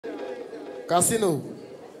Casino,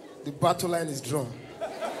 the battle line is drawn.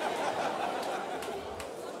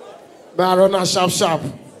 Marona sharp.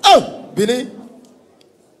 Oh, Bini,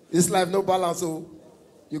 this life no balance. So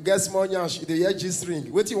you get small nyash, you hear G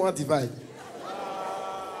string. What do you want to divide?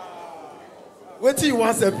 What do you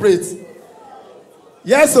want to separate?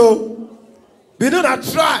 Yes, so Bini na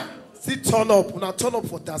try. See turn up. Una turn up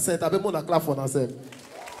for that cent. I be more na clap for yourself.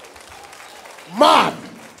 Mad.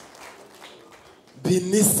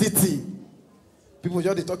 Benin City. People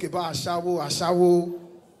just talk about Ashawo.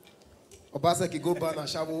 Obaseki go ban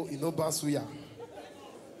Ashawo, you know ban suya.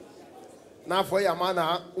 Now for your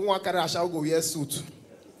man, who want carry Ashawo go wear suit.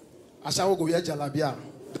 Ashawo go wear jalabia.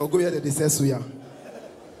 They'll go wear the say suya.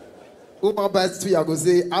 Who want buy suya go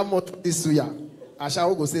say, how much this suya?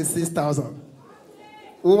 Ashawo go say 6,000.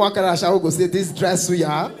 Who want carry Ashawo go say, this dress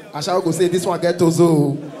suya? Ashawo go say, this one get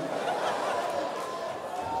tozo.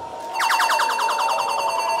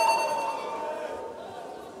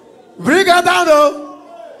 Bring her down, oh.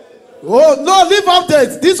 Oh, no, leave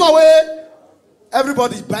updates. This one way,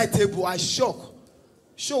 everybody buy table. I shock.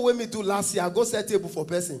 Show when me do last year. I go set table for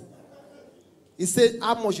person. He said,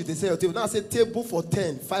 how much you they sell your table? Now I said table for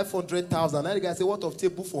 10, 500,000. Now the guy say, what of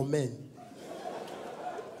table for men?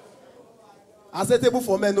 I said table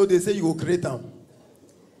for men, no, they say you go create them.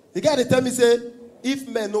 The guy they tell me, say, if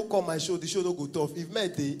men no come my show, the show no go tough. If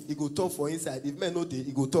men they, it go tough for inside. If men no they,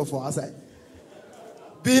 it go tough for outside.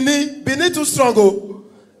 Bini too strong, oh.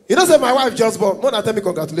 You know, say my wife just born. More than tell me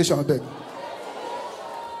congratulations, I beg.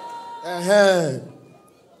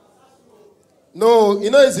 No,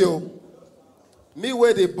 you know it's you. Me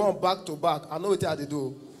where they born back to back, I know what they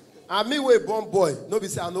do. And me where born boy, no be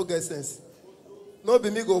say I no get sense. No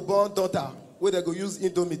be me go born daughter, where they go use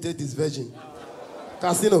Indomie take this virgin.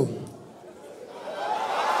 Casino.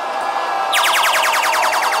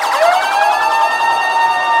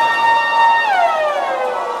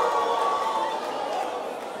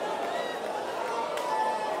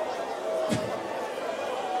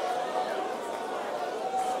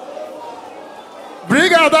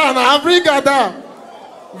 Bring her down now, bring her down.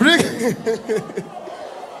 Bring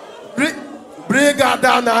her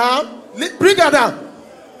down now. Bring her down.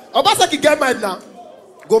 Obaseki get mad now.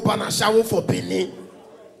 Go ban a shower for Benin.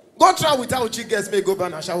 Go try with Auchi guests, may go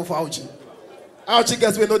ban a shower for Auchi. Auchi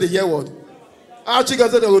guests will know the year word. Auchi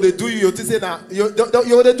guests they will do you say now. You will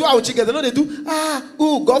do Auchi guests, they know they do.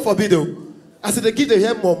 God forbid though. I said they give the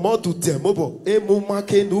hair more to them. Mobo. Make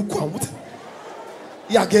no kwamut.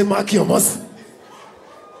 Ya get mark your must.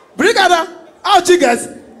 Bring her down. Auchi guys,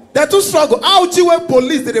 they're too struggle. Auchi when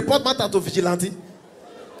police they report matter to vigilante.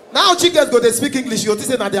 Now Auchi guys go they speak English. You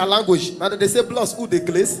say na their language. Now they say plus who they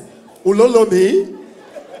glaze. Ulolo me.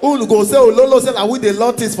 Who go say ulolo say la we the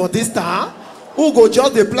lotis for this time. Who go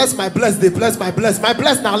just they bless my bless. They bless my bless. My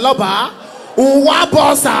bless na loba. Uwa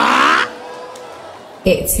bossa.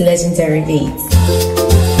 It's legendary beats.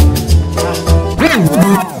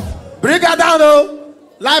 Bring her down, oh.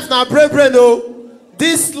 Life na brain, oh.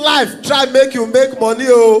 This life try make you make money,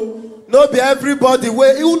 oh. No be everybody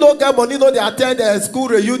way you no get money, no they attend a school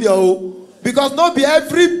reunion, oh. Because no be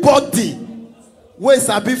everybody way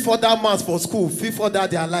sabi further maths for school, fit further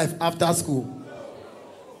their life after school.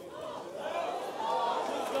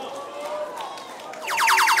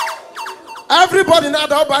 Everybody now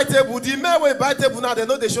don't buy table. The men will buy table now, they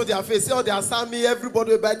know they show their face. See all their Sammy,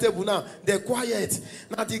 everybody will buy table now. They're quiet.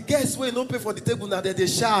 Now the guests will not pay for the table now, they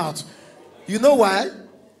shout. You know why?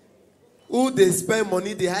 Who they spend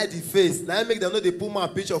money, they hide the face. Now I make them know they put my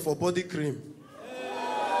picture for body cream.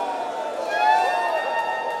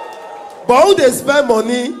 But who they spend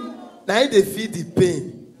money, now they feel the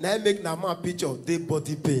pain. Now I make them my picture, they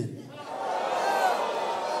body pain.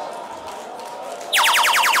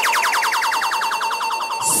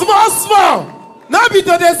 Small. Now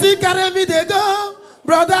because they see carry me they go.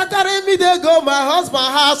 Brother carry me they go. My husband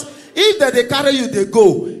house. If they carry you, they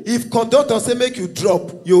go. If conductor say make you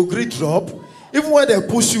drop, you agree drop. Even when they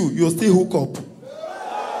push you, you still hook up.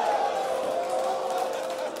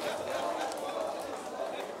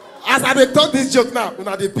 As I talk this joke now,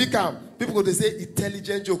 when they pick up, people go they say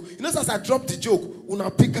intelligent joke. You know, as I drop the joke, when I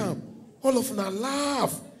pick up, all of them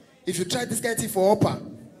laugh. If you try this kind of thing for upper,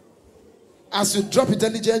 as you drop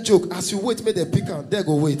intelligent joke, as you wait, make them pick up, they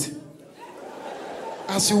go wait.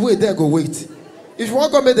 As you wait, they go wait. If you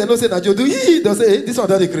want to come, they don't say that you do. They'll say, hey, this one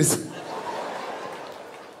doesn't increase.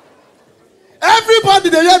 Everybody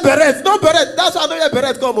they wear beret. No beret. That's why I don't wear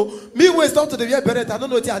beret. Come. Me waste up to the wear beret. I don't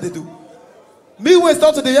know what they do. Me waste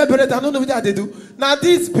up to the wear beret. I don't know what they do. Now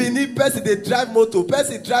this Benin person they drive motor.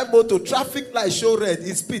 Person drive motor. Traffic light show red.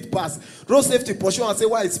 His speed pass. Road safety pursue and say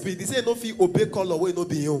why is speed. He say no fee obey color way no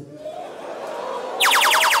be you.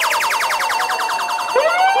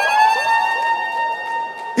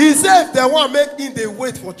 He said if they want make in they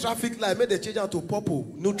wait for traffic light, make they change out to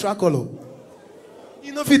purple, neutral color.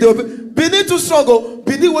 You know, Benin too struggle.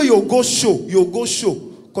 Benin where you go show,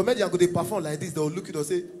 comedian go they perform like this, they'll look at you and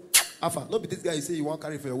say, Alpha, not be this guy you say you want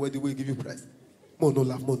carry for your wedding, will give you price. More no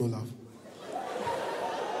laugh, more no laugh.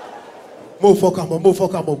 More fuck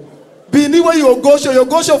am. Benin where you go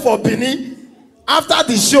show for Benin.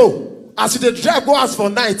 After the show, as you drive go ask for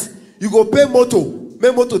night, you go pay moto,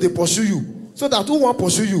 make moto they pursue you. So that who want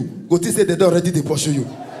pursue you, go to say they don't already they pursue you.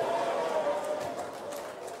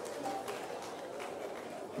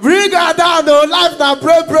 Bring her down, no life na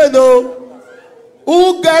pray no.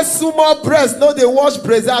 Who gets small breast? No, they wash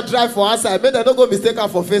brazier dry for outside. Make them don't go mistake her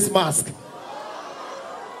for face mask.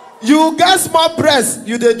 You get small breast,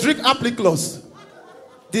 you they drink Ampliclos.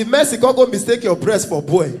 The mercy can't go mistake your breast for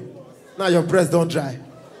boy. Now your breast don't dry.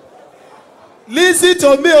 Listen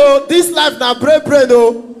to me, oh, this life na pray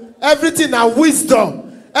no. Everything na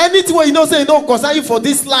wisdom. Anything where you know say you don't concern you for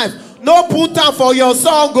this life, no put time for your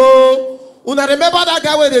song, oh. Una remember that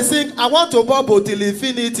guy where they sing, I want to bubble till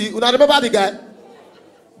infinity. Una remember the guy?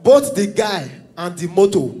 Both the guy and the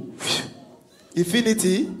motto.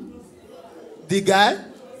 Infinity. The guy.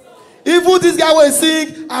 Even this guy will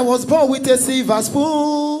sing, I was born with a silver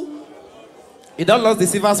spoon. He don't lost the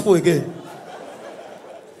silver spoon again.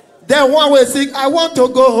 Then one will sing, I want to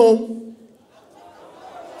go home.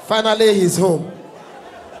 Finally, he's home.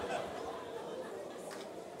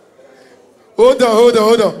 Hold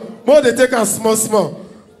on. More they take us small.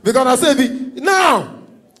 Because I say, now,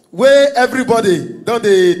 where everybody, don't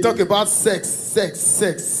they talk about sex.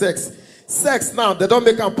 Sex now, they don't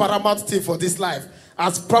make a paramount thing for this life.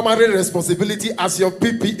 As primary responsibility as your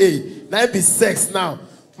PPA. Now it be sex now.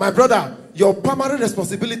 My brother, your primary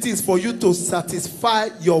responsibility is for you to satisfy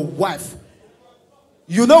your wife.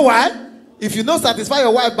 You know why? If you don't satisfy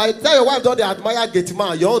your wife, by the time your wife don't admire gate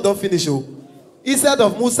man, your own don't finish. Oh. Instead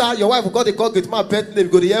of Musa, your wife will call the gate man pet name,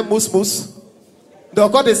 go to hear Mus. They'll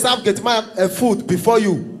call the serve gate man food before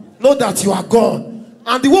you. Know that you are gone.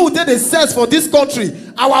 And the way we did the sex for this country,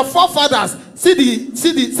 our forefathers, see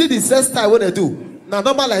the sex style what they do. Now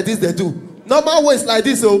normal like this they do. Normal ways like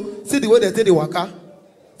this, so see the way they take the waka.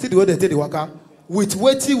 See the way they take the waka. With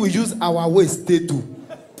waiting we use our ways they do.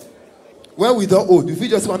 When we don't old, if you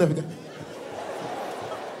just want everything.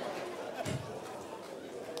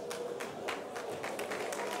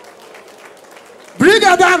 Bring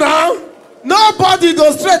her down now. Nobody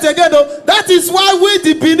goes straight again though. That is why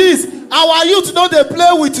we the Benis, our youth know they play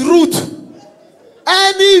with root.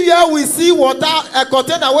 Anywhere we see water, a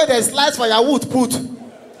container where they slice firewood put,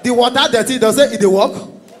 the water dirty, does it work?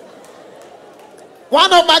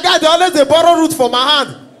 One of my guys, they always they borrow root from my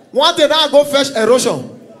hand. One day now I go fetch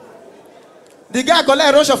erosion. The guy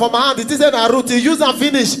collect erosion from my hand. It is a root. He use and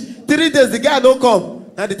finish. 3 days the guy don't come.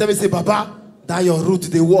 Now they tell me say, Baba, that your root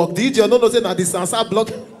they work. The idiot no say that the sansa block.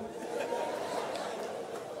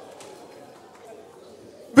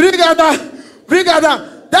 Bring her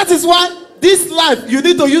down. That is why this life you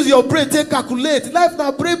need to use your brain to calculate. Life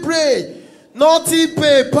now pray. Naughty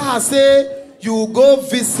paper say you go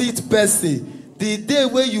visit person. The day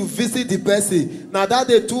where you visit the person, now that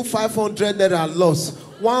day 500 naira loss.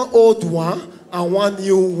 One old one and one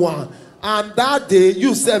new one. And that day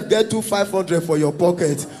you self get 500 for your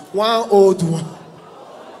pocket. One old one.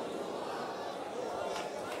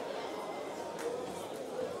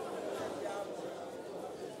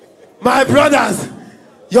 My brothers,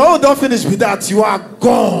 your own don't finish with that. You are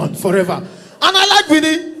gone forever. And I like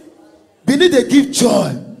Benin. Benin they give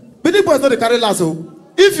joy. Benin boys not the carry lasso.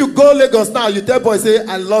 If you go Lagos now, you tell boy say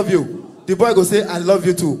I love you. The boy go say I love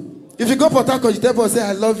you too. If you go Port Harcourt, you tell boy say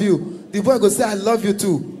I love you. The boy go say I love you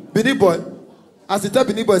too. Benin boy, as you tell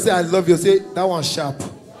Benin boy say I love you, say that one sharp.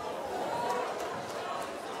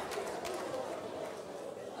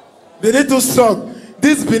 Benin too strong.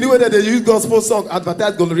 This Benin where they use gospel song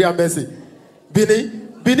advertise gonorrhea mercy. Benin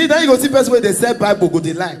now you go see person where they sell Bible go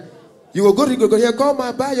they lie. You go here, come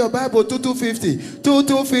and buy your Bible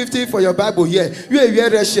 250 for your Bible here. You wear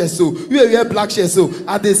red shirt so, you wear black shirt so,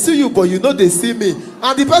 and they see you but you know they see me.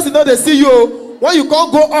 And the person know they see you. When you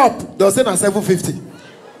can't go up, they'll say na 750.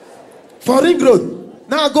 For Ring Road.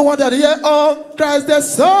 Now go under here. On Christ the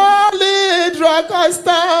solid rock I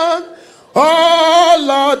stand. All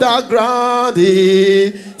other ground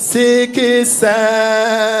is sinking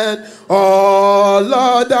sand. All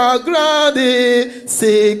other ground is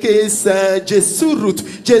sinking sand. Jesus root.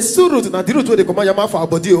 Now the root where they command your mouth for our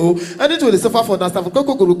body. Oh, and it will suffer for us.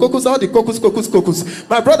 Cocos, all the cocos.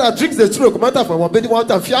 My brother drinks the true commander from one baby one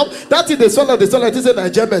time. That is the swallow. It is an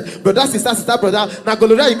enjoyment. Brother, sister, brother. Now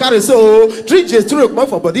gonorrhea you carry so drink the true command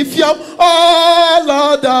for body. Fiam all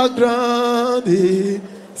other ground is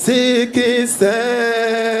sinking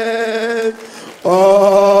sand.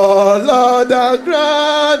 All other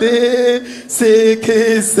ground is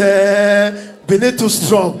sinking sand. Benin too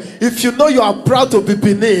strong. If you know you are proud to be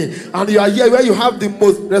Benin and you are here where you have the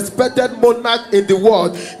most respected monarch in the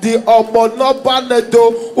world, the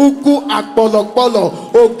Omonobanedo Uku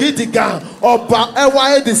Akpolokpolo Ogidigan Oba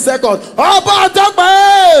Ewaye II Oba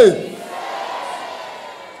Otokpe.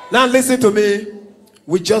 Now listen to me.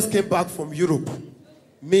 We just came back from Europe.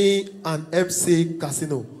 Me and MC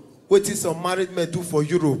Casino. What is some married men do for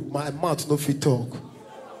Europe? My mouth no fit talk.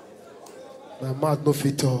 My mouth no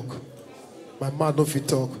fit talk. My mouth no fit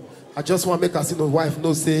talk. I just want to make Casino wife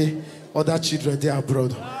know say other children they are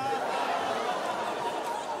abroad.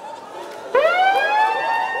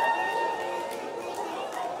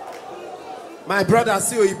 My brother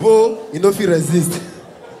see Oyibo, he no fit resist.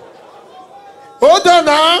 Hold on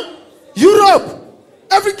now. Europe.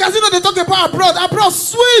 Every casino they talk about abroad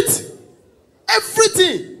sweet.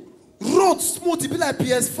 Everything. Road smooth, it be like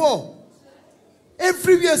PS4.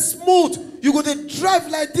 Everywhere smooth. You go to drive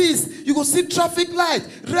like this. You go see traffic light.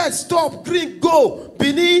 Red, stop, green, go.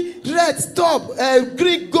 Benin, red, stop,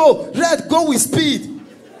 green, go. Red, go with speed.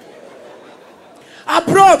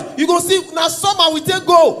 Abroad, you go see, now summer we take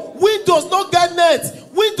go. Windows no get net.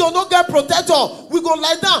 Window no get protector. We go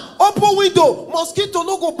lie down. Open window. Mosquito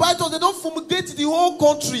no go bite us. They don't fumigate the whole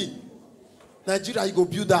country. Nigeria, you go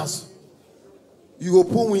build house. You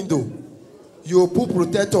open window. You open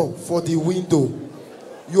protector for the window.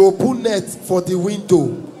 You open net for the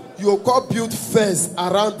window. You can build fence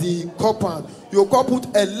around the compound. You can put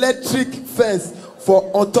electric fence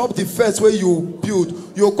for on top the fence where you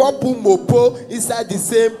build. You can put mopo inside the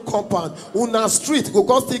same compound. Una street go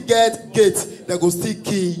can still get gate. They go still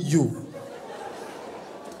kill you.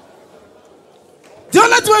 The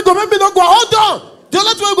only thing we go make me not go. Hold on. The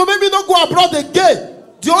only thing we go make me not go abroad again.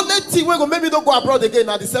 The only thing we go make me not go abroad again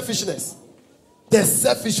now the selfishness. They're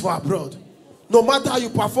selfish for abroad. No matter how you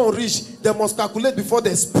perform rich, they must calculate before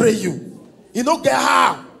they spray you. You don't get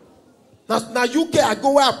how. Now UK, I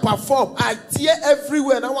go where I perform. I tear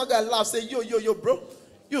everywhere. And one guy laugh, say, yo, bro.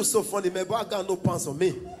 You're so funny, man, but I got no pants on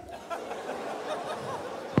me.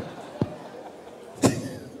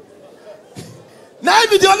 Now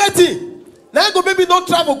be the only thing. Now you go maybe not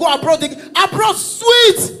travel, go abroad. Abroad,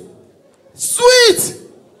 sweet. Sweet.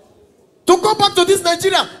 To come back to this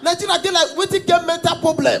Nigeria, they like waiting get mental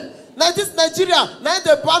problem. Now this Nigeria, now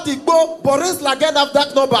the party go, but raise again have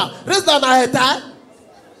that number. Raise down a head tie.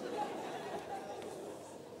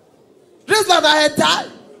 Raise down a head tie.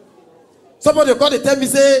 Somebody call it tell me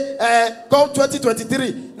say, come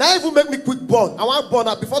 2023. Now even make me quick born. I want born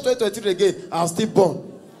before 2023 again. I'll still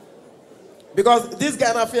born. Because this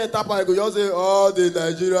guy na fear tap I go just say, all the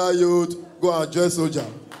Nigerian youth go and join soldier.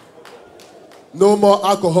 No more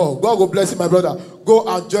alcohol. God will bless you, my brother. Go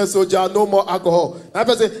and join soldier. No more alcohol. That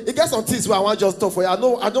person, it gets some things where I want just talk for you. I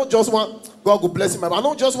don't just want God will bless you, my brother. I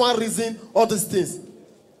don't just want reason all these things.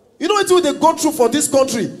 You know what they go through for this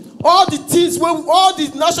country? All the things where all the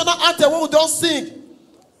national anthem where we don't sing.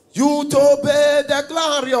 You to obey the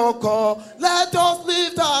clarion call. Let us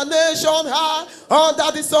lift our nation high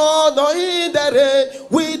under the sun or in the rain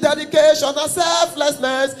with dedication and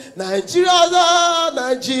selflessness. Nigeria,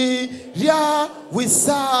 we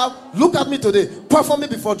serve. Look at me today. Perform me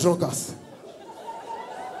before drunkards.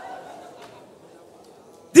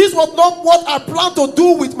 This was not what I plan to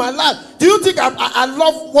do with my life. Do you think I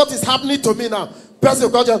love what is happening to me now?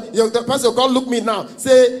 Person will come look me now.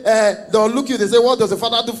 Say, they'll look you. They say, what does the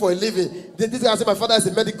father do for a living? This guy say, my father is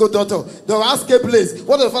a medical doctor. They'll ask K-Blaze,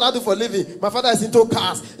 what does the father do for a living? My father is into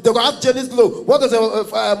cars. They'll ask Jenny's Glow, what does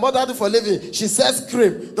the mother do for a living? She sells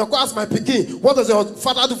cream. They'll ask my Pikin, what does your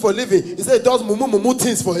father do for a living? He said, he does mumu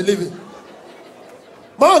things for a living.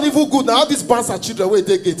 Man, even good. Now, all these bands are children where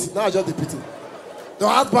they get. Now I just repeat it. They'll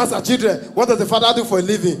ask bands are children, what does the father do for a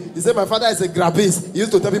living? He said, my father is a grabbist. He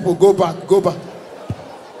used to tell people, go back, go back.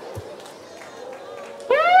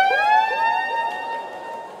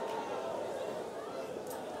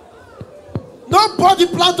 Nobody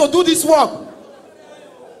plan to do this work.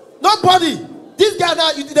 Nobody. This guy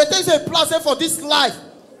now, they take a plan for this life.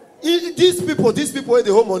 These people with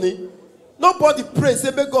the whole money. Nobody pray, say,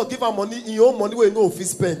 may God give her money in your own money where you know if you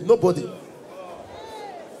spend. Nobody.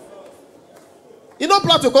 You don't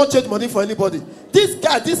plan to go change money for anybody. This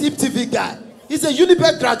guy, this Hip TV guy, he's a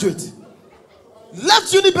Unibank graduate.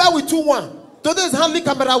 Left Unibank with 2-1. Today is handling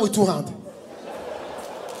camera with 2 hands.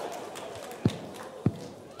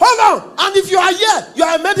 Hold on. And if you are here, you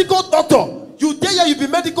are a medical doctor. You there here, you be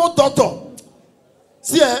medical doctor.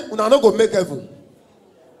 See, we are not going to make heaven.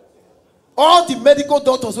 All the medical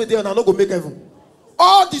doctors were there, we are not going to make heaven.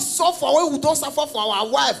 All the suffer, we don't suffer for our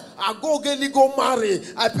wife. I go get legal marry.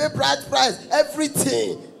 I pay bride price,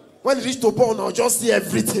 everything. When it reach to born, I'll just see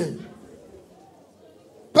everything.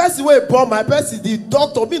 Person where born my person, the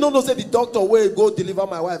doctor. Me no say the doctor where go deliver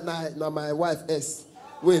my wife. Now my wife S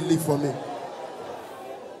will live for me.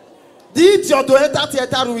 The idiot to enter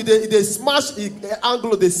theater room, they smash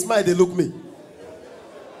angle, they smile, they look me.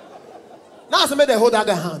 Now I they hold that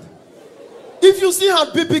guy hand. If you see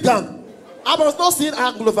hand big hand, I was not seeing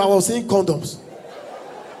angle, I was seeing condoms.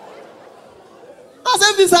 I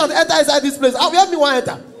said this hand enter inside this place. How help me one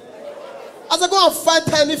enter? I said go and find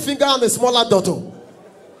tiny finger and a smaller daughter.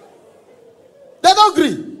 They don't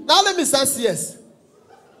agree. Now let me say CS.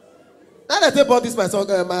 Now they take about this my son,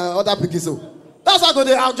 my other Pikin so. That's why when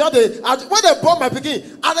they born my Pikin,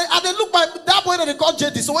 and they look my that boy that they call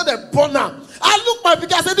JD. So when they born now, I look my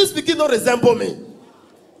Pikin, I say this Pikin don't resemble me.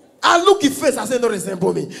 I look his face, I say no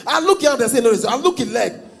resemble me. I look here, they say no resemble. I look his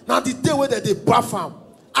leg. Now the day where they bath him,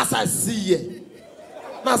 as I see here.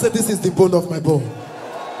 Now I say this is the bone of my bone.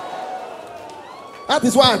 That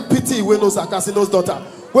is why I pity when no Casino's daughter.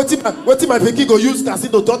 What if my Pikin go use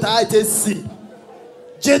Casino daughter I see.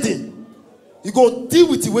 JD, you go deal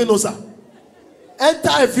with the Wenosa.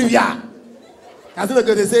 Enter everywhere. Casino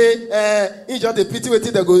go they say, in just the pity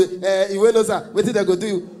waiting they go, Wenosa, waiting they go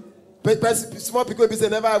do. Small people be say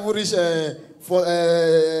never have reach for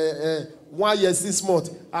 1 year 6 months.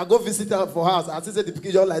 I go visit her for house. I see say the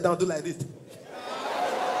Pikin just lie down, do like this.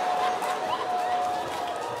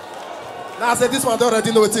 Now I say this one don't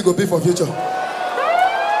already know what it go be for future.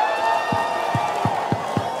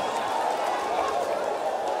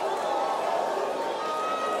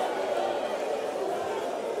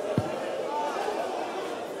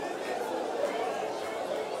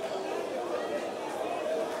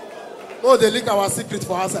 Oh, they leak our secret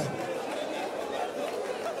for outside.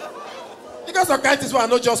 Because of kind is why I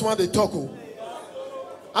don't just want to talk.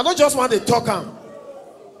 I don't just want to talk.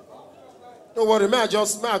 Don't worry, may I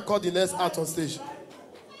call the next art on stage.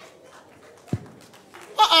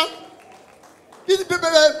 These people,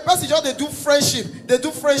 just they do friendship. They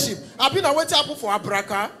do friendship. I've been waiting up for a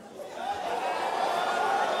braka.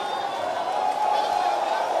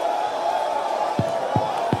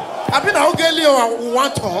 I've been out getting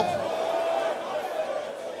one talk.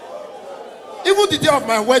 Even the day of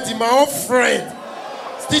my wedding, my own friend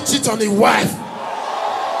still cheat on his wife.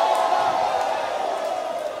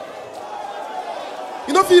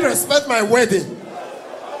 You know if you respect my wedding.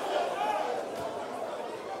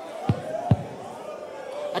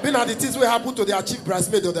 I've been at the things what happened to their chief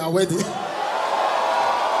bridesmaid of their wedding.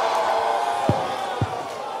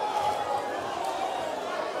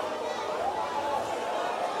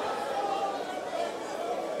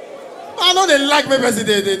 I know they like me, but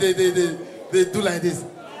they do like this.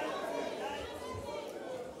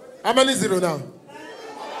 How many 0 now?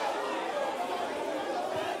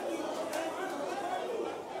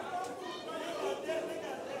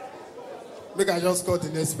 Make I just call the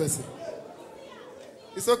next person.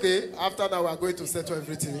 It's okay. After that, we are going to settle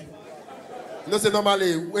everything. You know, say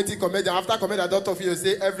normally, waiting comedian. After comedian, I don't talk for you.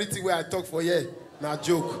 Say everything where I talk for you. Now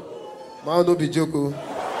joke. Man, don't be joke.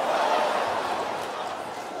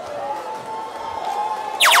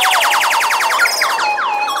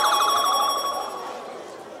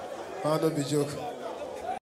 Man, don't be joke.